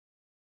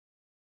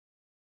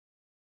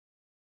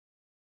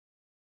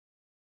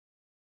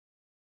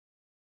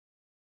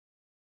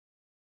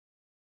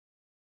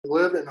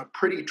live in a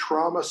pretty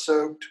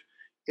trauma-soaked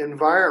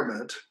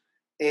environment,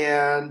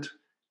 and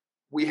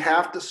we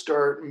have to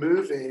start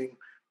moving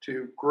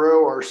to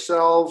grow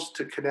ourselves,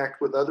 to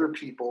connect with other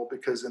people,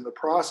 because in the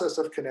process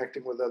of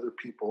connecting with other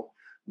people,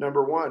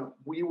 number one,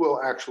 we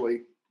will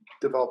actually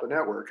develop a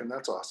network, and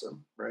that's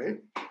awesome, right?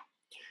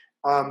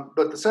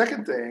 But the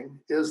second thing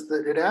is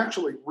that it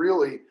actually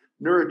really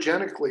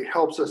neurogenically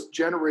helps us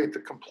generate the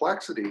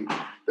complexity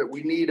that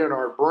we need in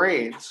our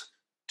brains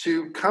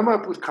to come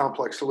up with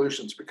complex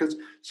solutions, because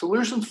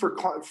solutions for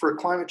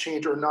climate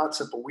change are not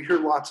simple. We hear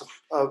lots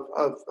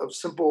of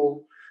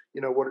simple,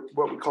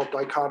 what we call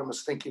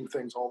dichotomous thinking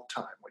things all the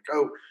time. Like,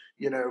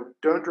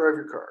 don't drive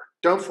your car,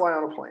 don't fly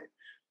on a plane,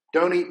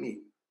 don't eat meat,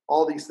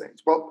 all these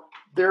things. Well,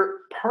 they're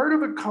part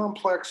of a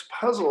complex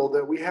puzzle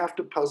that we have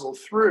to puzzle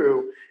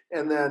through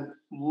and then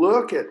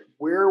look at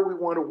where we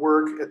want to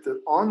work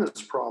on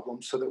this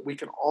problem so that we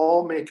can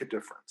all make a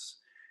difference.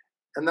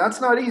 And that's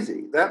not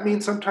easy. That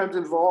means sometimes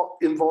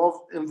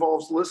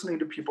involves listening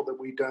to people that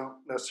we don't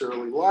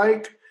necessarily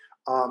like.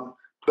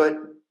 But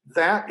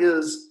that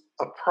is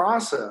a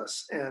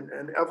process and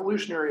an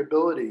evolutionary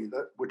ability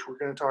which we're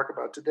going to talk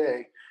about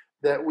today,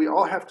 that we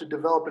all have to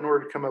develop in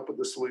order to come up with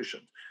a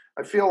solution.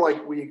 I feel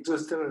like we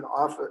exist in an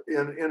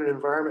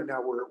environment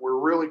now where we're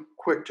really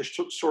quick to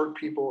sort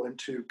people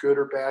into good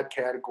or bad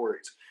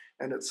categories.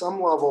 And at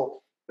some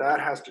level,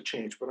 that has to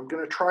change. But I'm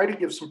going to try to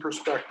give some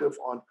perspective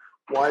on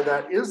why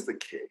that is the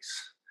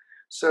case.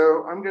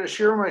 So I'm going to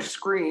share my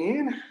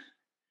screen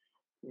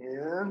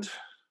and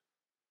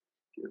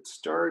get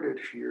started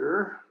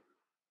here.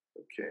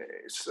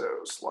 Okay, so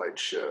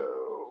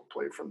slideshow,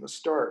 play from the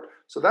start.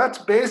 So that's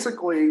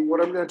basically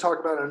what I'm going to talk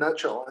about in a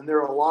nutshell. And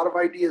there are a lot of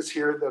ideas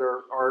here that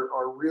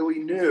are really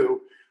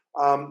new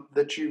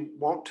that you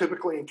won't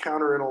typically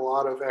encounter in a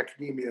lot of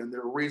academia, and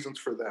there are reasons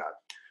for that.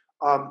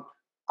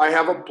 I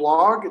have a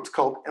blog. It's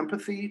called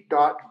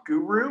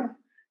empathy.guru,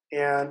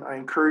 and I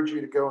encourage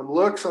you to go and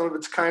look. Some of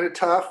it's kind of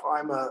tough.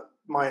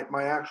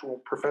 My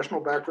actual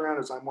professional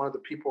background is I'm one of the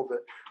people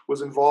that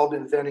was involved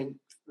in inventing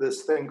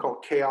this thing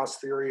called chaos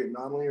theory and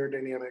nonlinear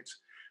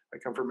dynamics. I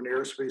come from an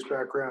aerospace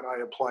background.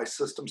 I apply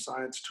system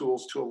science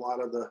tools to a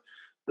lot of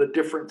the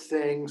different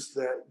things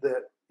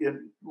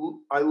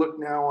I look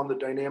now on the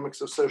dynamics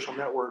of social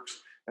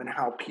networks and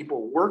how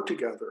people work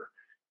together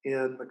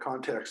in the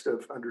context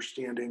of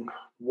understanding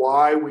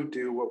why we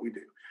do what we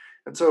do.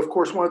 And so, of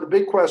course, one of the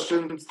big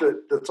questions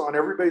that's on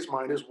everybody's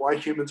mind is why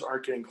humans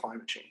aren't getting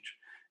climate change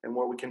and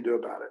what we can do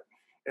about it.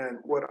 And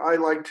what I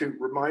like to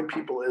remind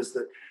people is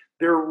that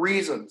there are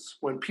reasons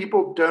when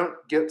people don't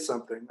get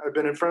something. I've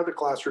been in front of the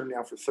classroom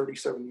now for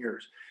 37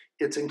 years.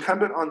 It's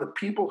incumbent on the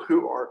people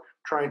who are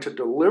trying to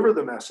deliver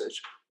the message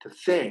to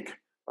think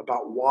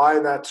about why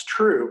that's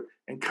true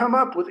and come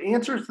up with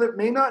answers that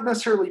may not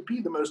necessarily be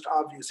the most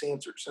obvious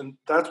answers. And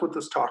that's what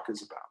this talk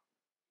is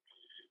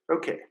about.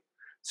 Okay,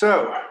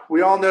 so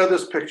we all know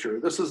this picture.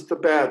 This is the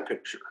bad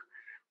picture,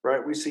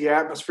 right? We see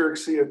atmospheric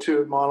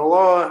CO2 at Mauna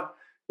Loa.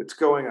 It's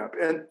going up.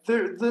 And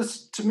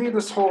to me,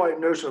 this whole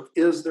notion of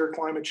is there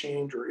climate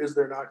change or is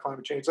there not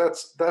climate change,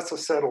 that's a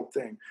settled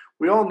thing.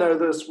 We all know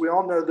this. We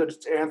all know that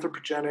it's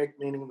anthropogenic,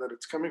 meaning that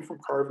it's coming from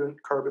carbon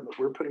that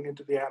we're putting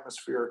into the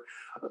atmosphere.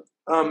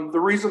 The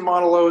reason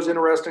Mauna Loa is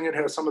interesting, it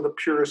has some of the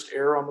purest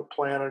air on the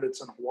planet.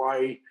 It's in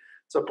Hawaii.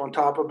 It's up on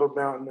top of a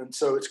mountain. And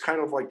so it's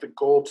kind of like the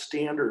gold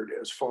standard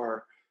as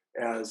far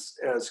as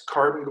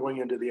carbon going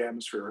into the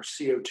atmosphere or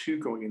CO2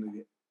 going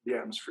into the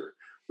atmosphere.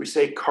 We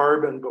say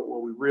carbon, but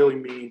what we really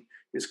mean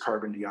is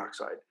carbon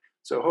dioxide.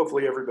 So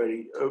hopefully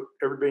everybody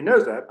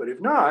knows that, but if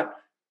not,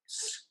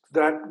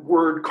 that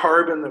word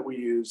carbon that we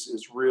use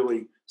is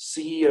really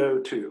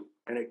CO2,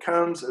 and it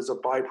comes as a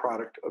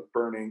byproduct of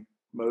burning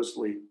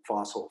mostly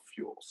fossil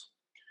fuels.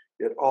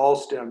 It all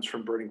stems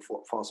from burning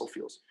fossil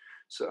fuels.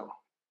 So,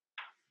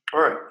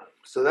 all right,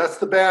 so that's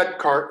the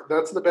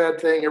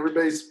bad thing.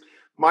 Everybody's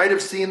might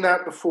have seen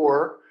that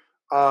before.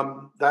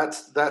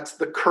 That's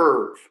the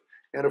curve.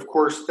 And of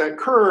course, that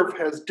curve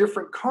has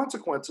different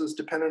consequences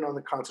depending on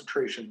the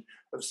concentration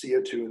of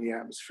CO2 in the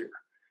atmosphere.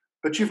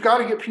 But you've got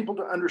to get people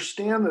to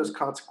understand those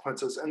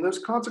consequences. And those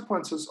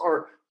consequences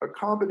are a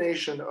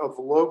combination of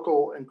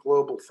local and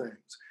global things.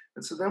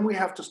 And so then we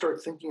have to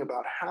start thinking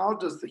about how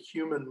does the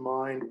human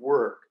mind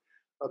work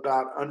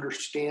about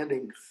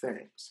understanding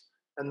things.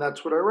 And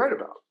that's what I write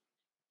about.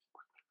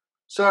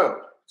 So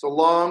it's a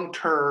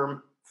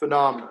long-term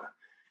phenomena.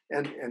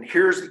 And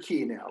here's the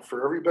key now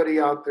for everybody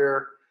out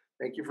there.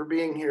 Thank you for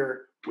being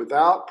here.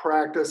 Without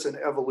practice and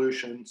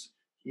evolutions,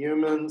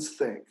 humans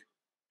think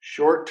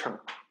short-term,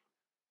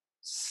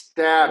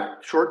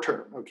 static,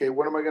 short-term. Okay,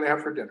 what am I going to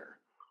have for dinner?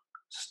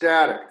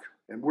 Static.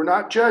 And we're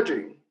not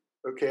judging.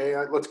 Okay,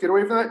 let's get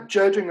away from that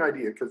judging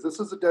idea, because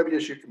this is the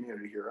WSU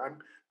community here. I'm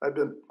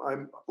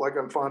like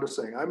I'm fond of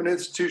saying, I'm an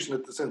institution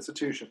at this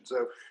institution,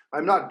 so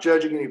I'm not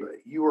judging anybody.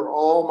 You are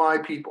all my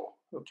people.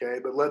 Okay,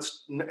 but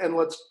let's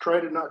try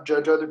to not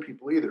judge other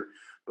people either.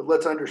 But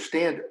let's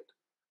understand it.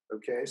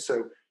 Okay,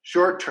 so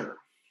short term,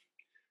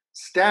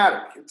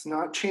 static, it's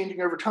not changing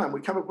over time. We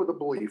come up with a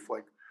belief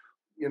like,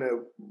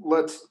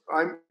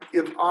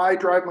 if I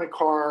drive my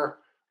car,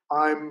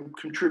 I'm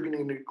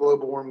contributing to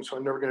global warming, so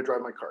I'm never going to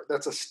drive my car.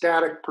 That's a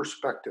static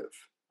perspective,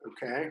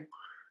 okay?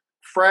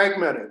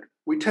 Fragmented.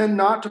 We tend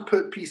not to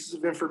put pieces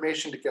of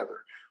information together.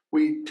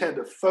 We tend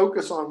to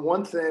focus on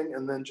one thing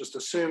and then just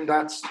assume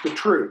that's the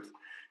truth.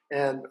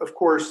 And of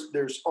course,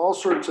 there's all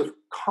sorts of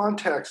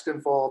context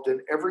involved in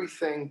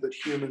everything that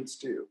humans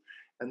do.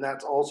 And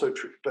that's also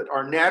true. But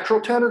our natural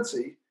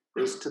tendency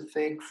is to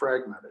think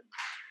fragmented.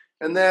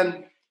 And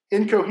then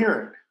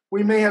incoherent.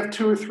 We may have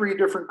two or three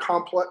different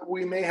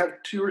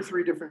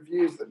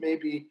views that may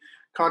be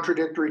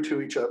contradictory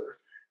to each other.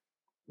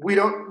 We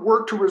don't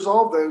work to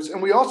resolve those,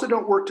 and we also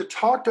don't work to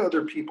talk to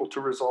other people to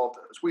resolve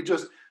those. We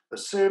just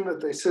assume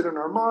that they sit in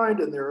our mind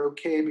and they're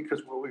okay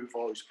because what we've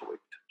always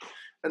believed.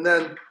 And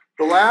then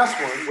the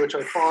last one, which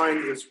I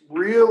find is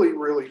really,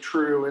 really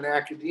true in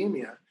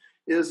academia,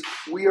 is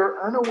we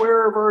are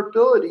unaware of our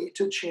ability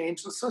to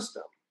change the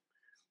system.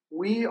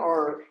 We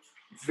are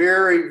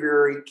very,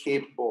 very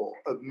capable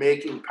of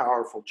making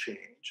powerful change.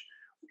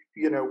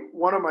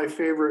 One of my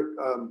favorite,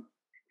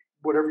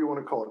 whatever you want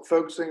to call it,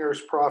 folk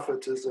singers,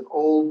 prophets, is an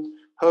old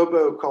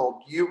hobo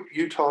called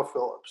Utah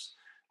Phillips.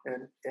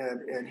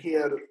 And he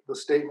had the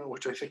statement,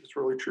 which I think is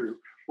really true.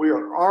 We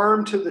are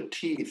armed to the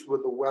teeth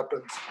with the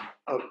weapons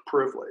of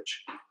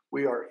privilege.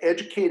 We are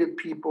educated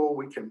people.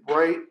 We can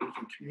write, we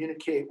can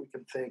communicate, we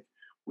can think.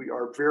 We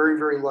are very,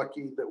 very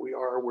lucky that we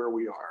are where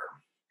we are.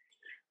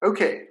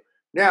 Okay,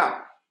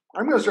 now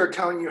I'm going to start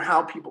telling you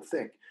how people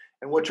think.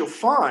 And what you'll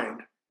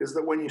find is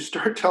that when you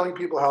start telling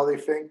people how they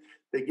think,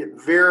 they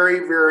get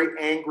very, very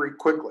angry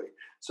quickly.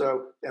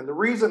 And the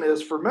reason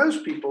is, for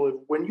most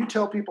people, when you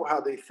tell people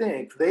how they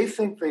think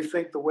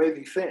the way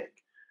they think.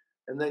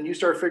 And then you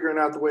start figuring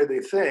out the way they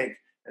think.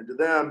 And to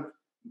them,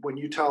 when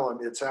you tell them,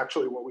 it's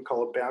actually what we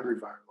call a boundary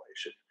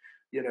violation.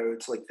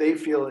 It's like they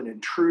feel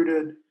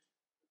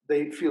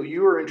they feel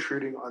you are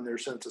intruding on their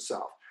sense of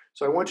self.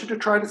 So I want you to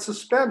try to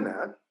suspend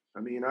that.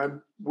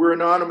 We're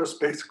anonymous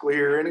basically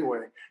here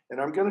anyway.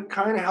 And I'm going to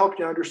kind of help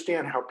you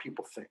understand how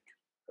people think.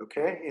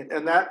 Okay,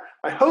 and that,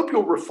 I hope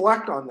you'll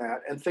reflect on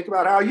that and think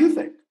about how you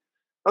think.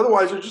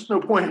 Otherwise, there's just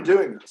no point in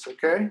doing this,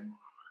 okay?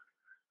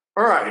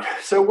 All right,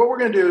 so what we're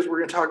going to do is we're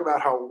going to talk about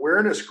how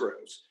awareness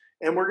grows.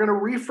 And we're going to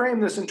reframe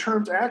this in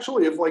terms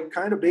actually of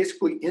kind of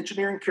basically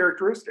engineering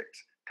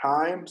characteristics: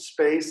 time,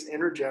 space,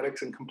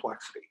 energetics, and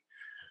complexity.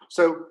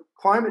 So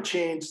climate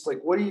change, it's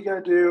like, what are you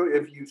going to do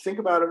if you think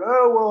about it?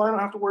 Oh, well, I don't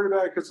have to worry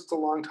about it because it's a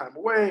long time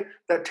away.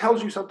 That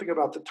tells you something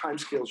about the time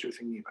scales you're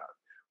thinking about.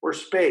 Or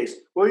space.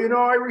 Well,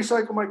 I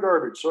recycle my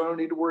garbage, so I don't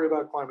need to worry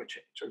about climate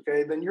change,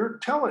 okay? Then you're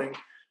telling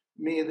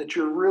me that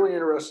you're really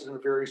interested in a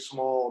very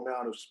small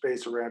amount of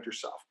space around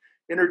yourself.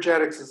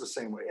 Energetics is the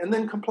same way. And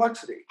then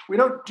complexity. We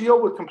don't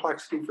deal with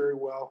complexity very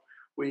well.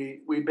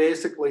 We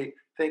basically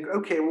think,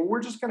 okay, well,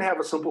 we're just going to have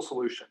a simple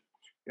solution.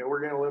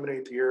 We're going to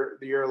eliminate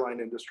the airline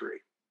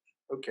industry.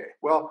 Okay,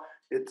 well,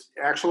 it's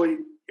actually,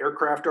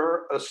 aircraft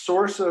are a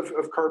source of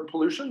carbon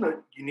pollution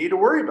that you need to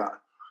worry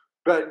about.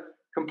 But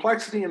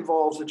complexity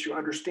involves that you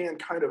understand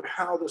kind of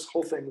how this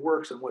whole thing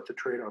works and what the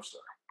trade-offs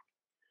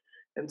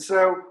are. And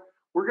so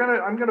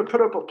I'm going to put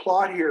up a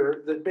plot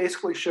here that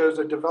basically shows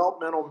a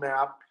developmental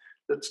map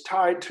that's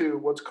tied to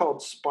what's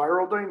called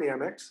spiral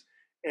dynamics.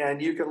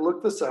 And you can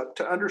look this up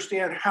to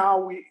understand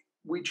how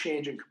we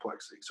change in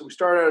complexity. So we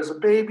start out as a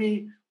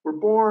baby, we're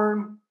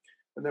born,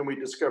 and then we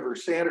discover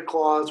Santa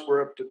Claus,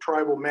 we're up to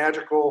tribal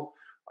magical.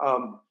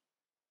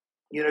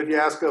 If you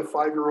ask a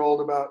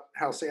 5-year-old about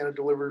how Santa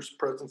delivers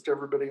presents to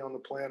everybody on the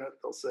planet,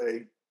 they'll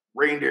say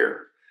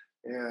reindeer.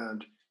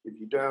 And if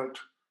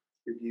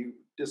you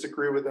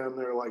disagree with them,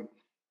 they're like,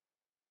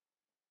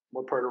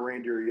 what part of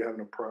reindeer are you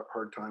having a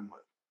hard time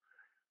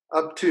with?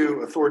 Up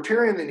to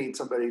authoritarian, they need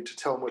somebody to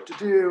tell them what to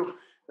do.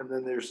 And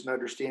then there's an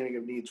understanding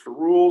of needs for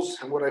rules.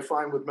 And what I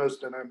find with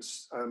most, and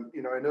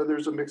I know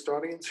there's a mixed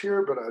audience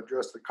here, but I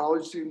address the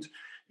college students.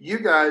 You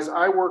guys,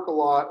 I work a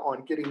lot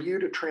on getting you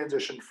to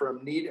transition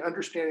from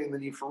understanding the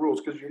need for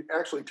rules, because you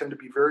actually tend to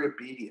be very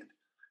obedient,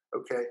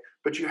 okay?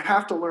 But you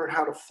have to learn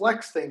how to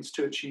flex things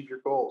to achieve your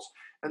goals.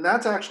 And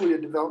that's actually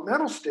a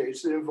developmental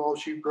stage that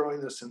involves you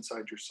growing this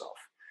inside yourself.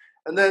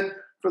 And then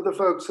for the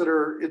folks that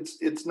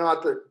it's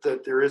not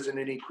that there isn't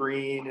any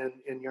green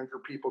and younger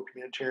people,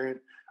 communitarian,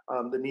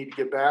 that need to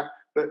get back,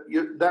 but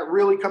that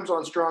really comes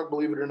on strong,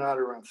 believe it or not,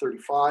 around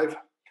 35.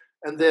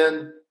 And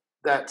then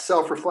that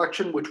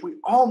self-reflection, which we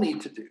all need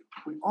to do.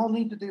 We all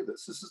need to do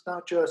this. This is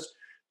not just,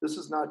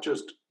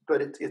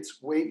 but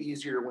it's way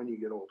easier when you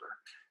get older.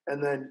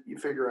 And then you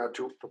figure out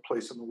the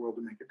place in the world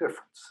to make a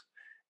difference.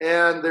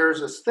 And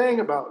there's this thing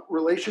about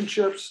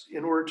relationships.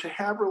 In order to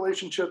have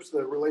relationships,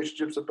 the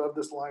relationships above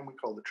this line we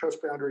call the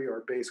trust boundary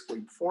are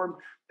basically formed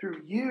through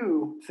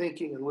you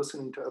thinking and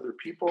listening to other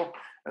people,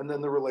 and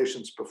then the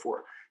relations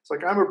before. It's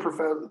like I'm a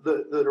professor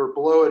that are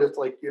below it. It's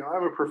like,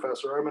 I'm a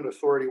professor. I'm an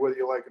authority, whether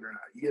you like it or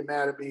not. You get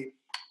mad at me,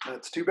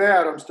 that's too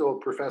bad. I'm still a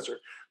professor.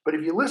 But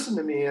if you listen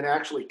to me and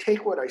actually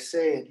take what I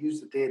say and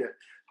use the data,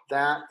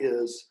 that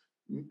is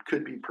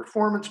could be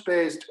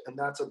performance-based, and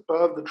that's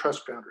above the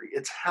trust boundary.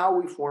 It's how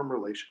we form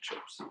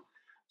relationships.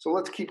 So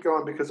let's keep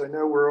going because I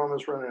know we're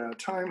almost running out of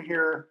time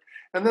here.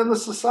 And then the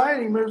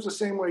society moves the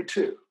same way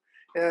too.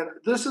 And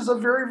this is a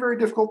very, very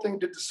difficult thing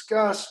to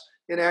discuss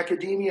in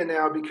academia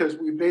now because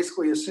we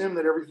basically assume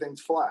that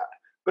everything's flat.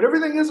 But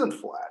everything isn't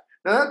flat.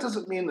 Now, that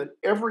doesn't mean that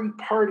every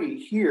party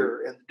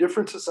here and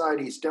different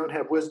societies don't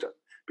have wisdom,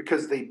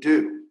 because they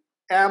do.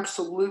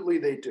 Absolutely,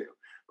 they do.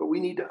 But we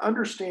need to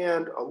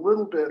understand a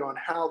little bit on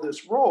how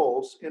this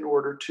rolls in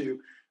order to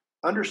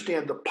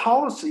understand the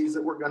policies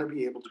that we're going to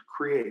be able to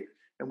create.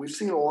 And we've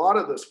seen a lot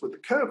of this with the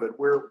COVID,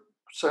 where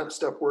some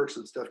stuff works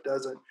and stuff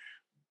doesn't.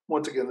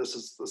 Once again, this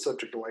is the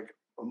subject of like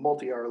a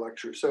multi-hour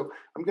lecture. So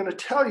I'm going to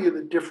tell you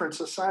that different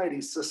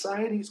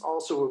societies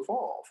also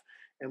evolve.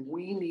 And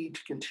we need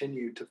to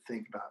continue to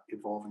think about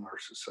evolving our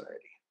society.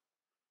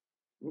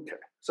 Okay,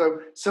 so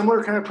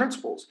similar kind of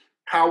principles.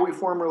 How we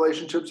form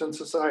relationships in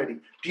society.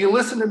 Do you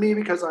listen to me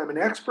because I'm an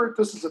expert?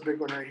 This is a big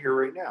one right here,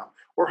 right now.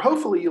 Or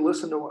hopefully you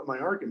listen to what my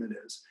argument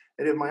is.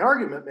 And if my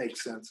argument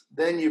makes sense,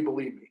 then you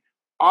believe me.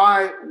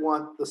 I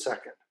want the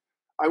second.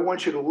 I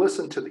want you to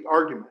listen to the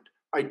argument.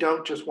 I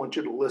don't just want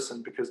you to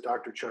listen because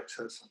Dr. Chuck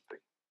says something.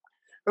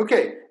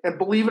 Okay, and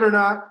believe it or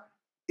not,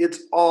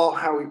 it's all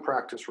how we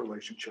practice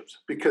relationships,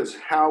 because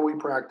how we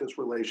practice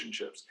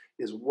relationships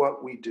is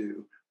what we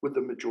do with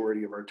the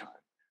majority of our time.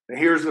 Now,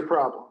 here's the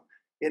problem.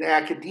 In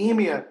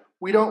academia,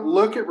 we don't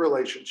look at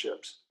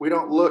relationships. We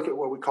don't look at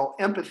what we call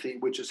empathy,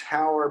 which is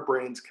how our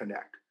brains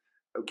connect.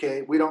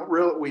 Okay, we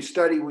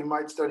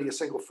might study a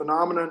single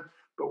phenomenon,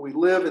 but we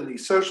live in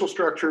these social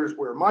structures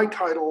where my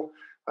title,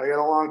 I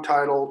got a long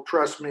title,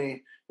 trust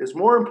me, is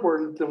more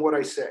important than what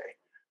I say.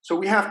 So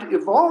we have to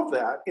evolve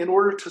that in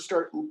order to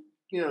start,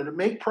 to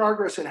make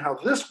progress in how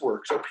this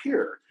works up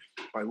here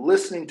by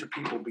listening to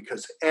people,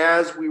 because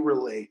as we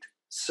relate,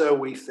 so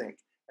we think.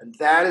 And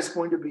that is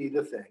going to be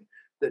the thing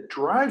that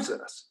drives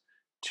us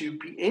to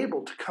be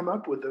able to come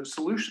up with those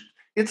solutions.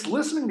 It's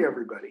listening to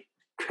everybody,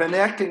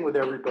 connecting with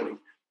everybody,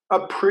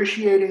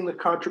 appreciating the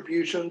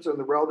contributions and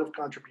the relative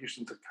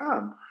contributions that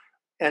come,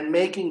 and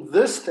making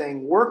this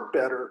thing work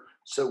better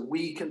so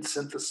we can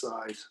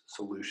synthesize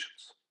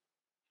solutions.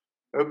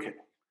 Okay.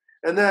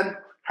 And then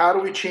how do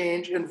we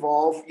change,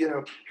 involve?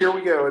 Here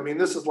we go. I mean,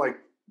 this is like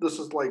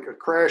a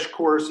crash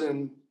course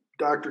in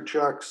Dr.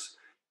 Chuck's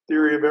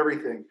theory of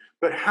everything.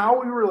 But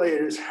how we relate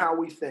is how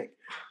we think.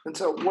 And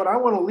so what I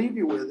want to leave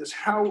you with is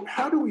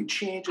how do we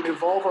change and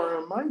evolve our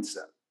own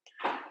mindset?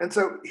 And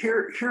so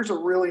here's a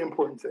really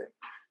important thing.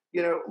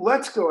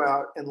 Let's go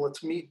out and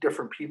let's meet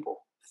different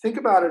people. Think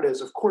about it as,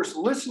 of course,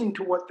 listening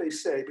to what they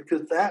say,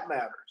 because that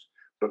matters.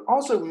 But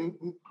also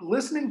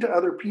listening to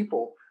other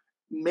people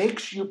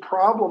makes you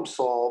problem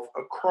solve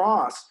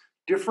across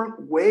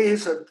different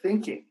ways of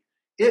thinking.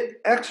 It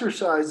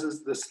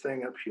exercises this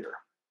thing up here.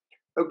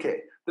 Okay,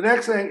 the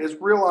next thing is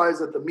realize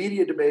that the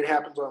media debate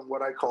happens on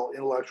what I call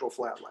intellectual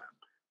flatland,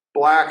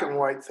 black and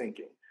white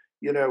thinking.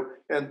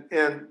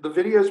 And the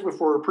videos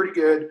before were pretty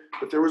good,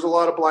 but there was a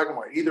lot of black and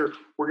white. Either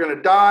we're going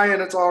to die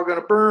and it's all going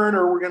to burn,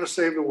 or we're going to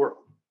save the world.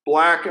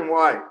 Black and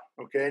white.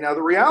 Okay, now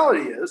the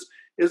reality is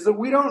that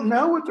we don't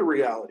know what the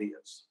reality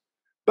is.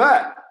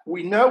 But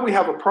we know we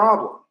have a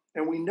problem,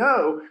 and we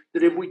know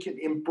that if we can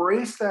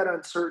embrace that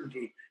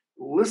uncertainty,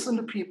 listen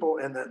to people,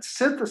 and then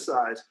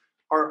synthesize,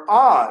 our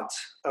odds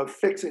of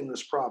fixing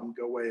this problem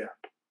go way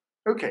up.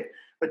 Okay,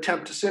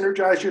 attempt to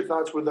synergize your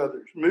thoughts with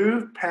others.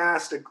 Move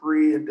past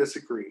agree and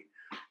disagree.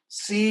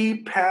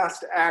 See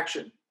past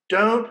action.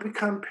 Don't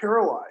become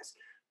paralyzed.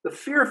 The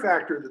fear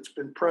factor that's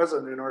been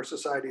present in our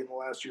society in the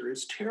last year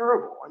is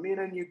terrible. I mean,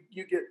 and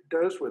you get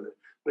dosed with it.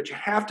 But you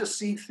have to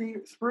see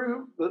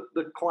through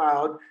the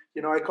cloud.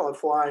 I call it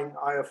flying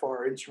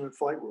IFR, instrument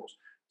flight rules.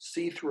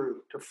 See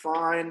through to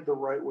find the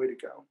right way to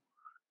go.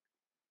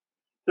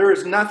 There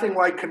is nothing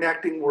like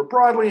connecting more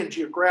broadly and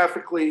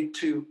geographically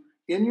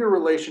in your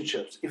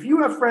relationships. If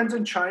you have friends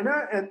in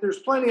China, and there's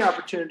plenty of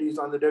opportunities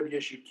on the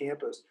WSU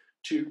campus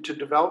to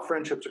develop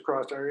friendships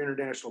across our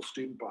international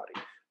student body,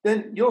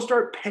 then you'll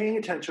start paying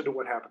attention to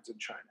what happens in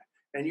China.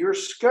 And your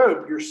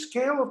scope, your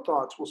scale of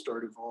thoughts will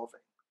start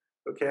evolving.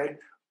 Okay?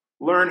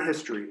 Learn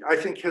history. I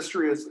think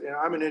history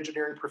I'm an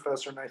engineering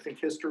professor, and I think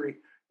history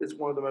is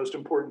one of the most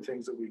important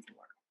things that we can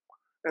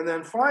learn. And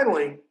then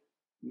finally,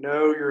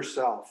 know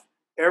yourself.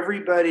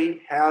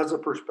 Everybody has a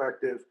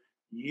perspective.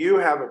 You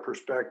have a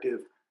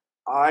perspective.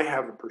 I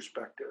have a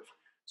perspective.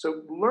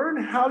 So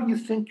learn how you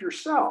think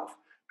yourself,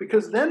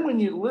 because then when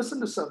you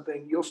listen to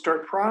something, you'll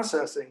start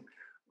processing,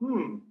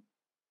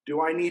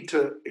 do I need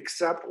to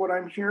accept what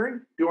I'm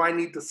hearing? Do I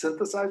need to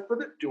synthesize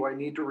with it? Do I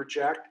need to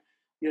reject?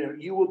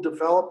 You will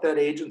develop that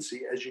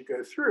agency as you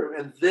go through.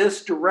 And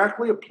this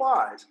directly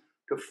applies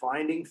to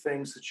finding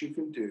things that you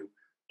can do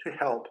to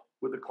help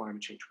with the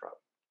climate change problem.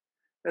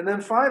 And then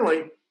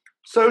finally,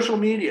 social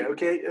media.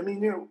 Okay. I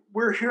mean,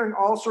 we're hearing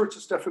all sorts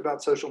of stuff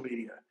about social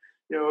media,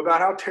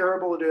 about how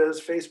terrible it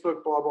is,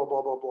 Facebook, blah, blah,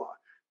 blah, blah, blah.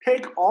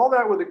 Take all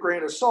that with a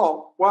grain of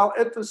salt, while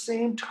at the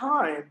same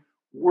time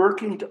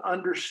working to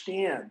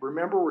understand.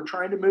 Remember, we're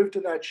trying to move to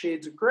that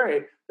shades of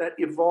gray, that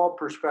evolved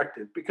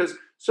perspective, because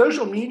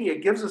social media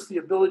gives us the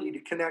ability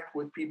to connect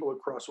with people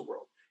across the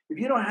world. If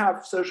you don't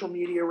have social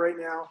media right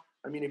now,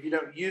 I mean, if you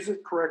don't use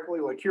it correctly,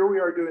 like here we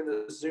are doing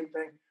this Zoom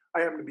thing,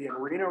 I happen to be in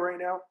Reno right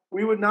now,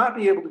 we would not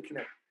be able to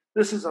connect.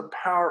 This is a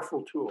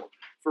powerful tool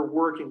for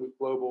working with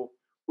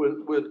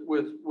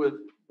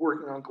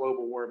working on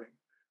global warming.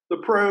 The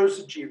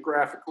pros: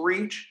 geographic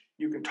reach.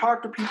 You can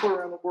talk to people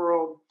around the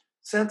world.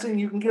 Sensing,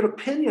 you can get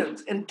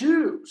opinions, and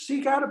do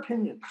seek out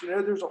opinions. You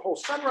know, there's a whole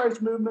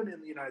sunrise movement in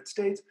the United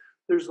States.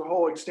 There's the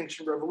whole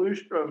Extinction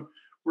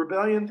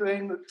Rebellion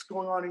thing that's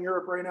going on in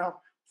Europe right now.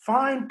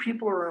 Find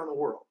people around the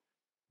world.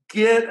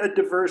 Get a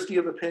diversity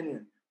of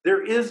opinion.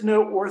 There is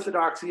no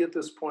orthodoxy at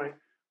this point.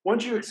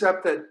 Once you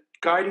accept that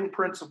guiding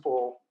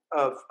principle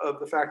of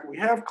the fact that we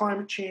have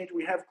climate change,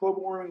 we have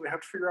global warming, we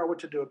have to figure out what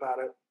to do about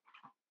it,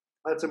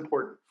 that's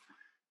important.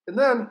 And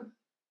then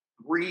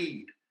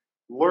read.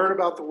 Learn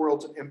about the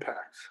world's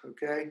impacts,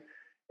 okay?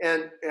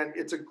 And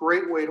it's a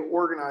great way to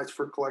organize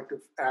for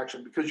collective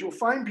action, because you'll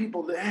find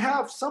people that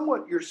have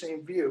somewhat your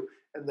same view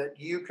and that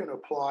you can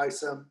apply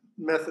some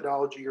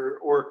methodology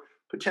or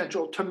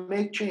potential to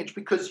make change,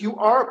 because you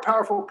are a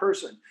powerful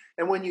person.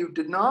 And when you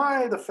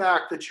deny the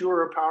fact that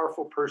you're a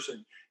powerful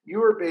person,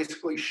 you are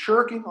basically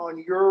shirking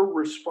on your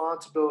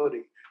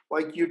responsibility.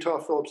 Like Utah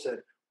Phillips said,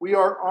 we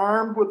are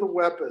armed with the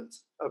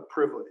weapons of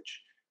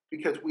privilege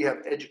because we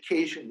have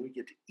education, we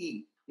get to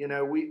eat. You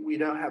know, we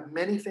don't have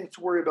many things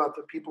to worry about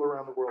that people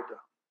around the world don't.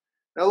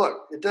 Now,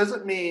 look, it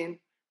doesn't mean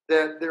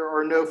that there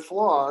are no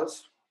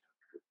flaws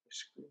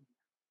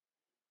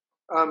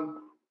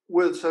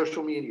with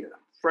social media.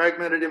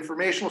 Fragmented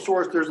informational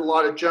source. There's a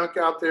lot of junk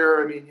out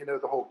there. I mean, you know,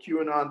 the whole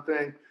QAnon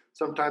thing.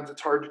 Sometimes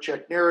it's hard to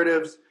check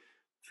narratives.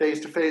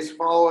 Face-to-face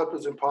follow-up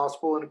is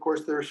impossible. And of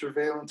course, there are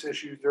surveillance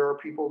issues. There are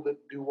people that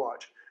do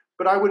watch.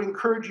 But I would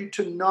encourage you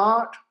to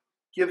not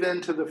give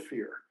in to the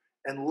fear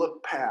and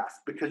look past,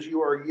 because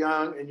you are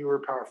young and you are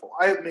powerful.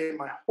 I have made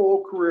my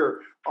whole career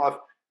off,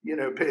 you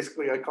know,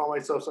 basically I call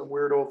myself some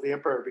weird old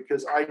vampire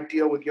because I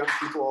deal with young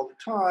people all the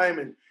time,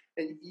 and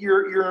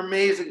you're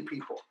amazing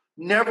people.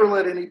 Never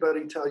let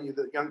anybody tell you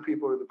that young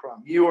people are the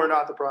problem. You are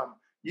not the problem.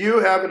 You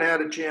haven't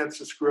had a chance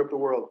to screw up the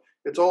world.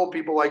 It's old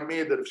people like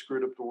me that have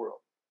screwed up the world.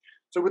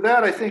 So with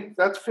that, I think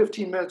that's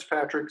 15 minutes,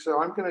 Patrick.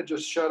 So I'm going to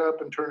just shut up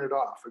and turn it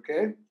off,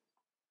 okay?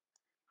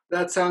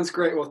 That sounds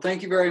great. Well,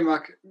 thank you very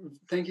much.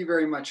 Thank you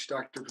very much,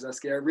 Dr.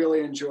 Pezeshki. I really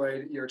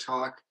enjoyed your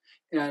talk.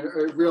 And I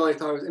really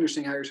thought it was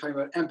interesting how you're talking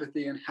about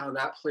empathy and how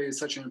that plays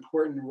such an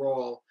important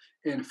role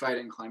in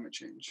fighting climate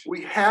change.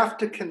 We have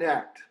to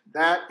connect.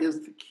 That is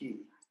the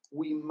key.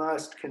 We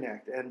must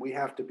connect, and we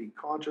have to be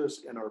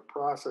conscious in our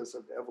process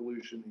of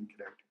evolution and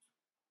connecting.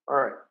 All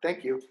right.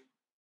 Thank you.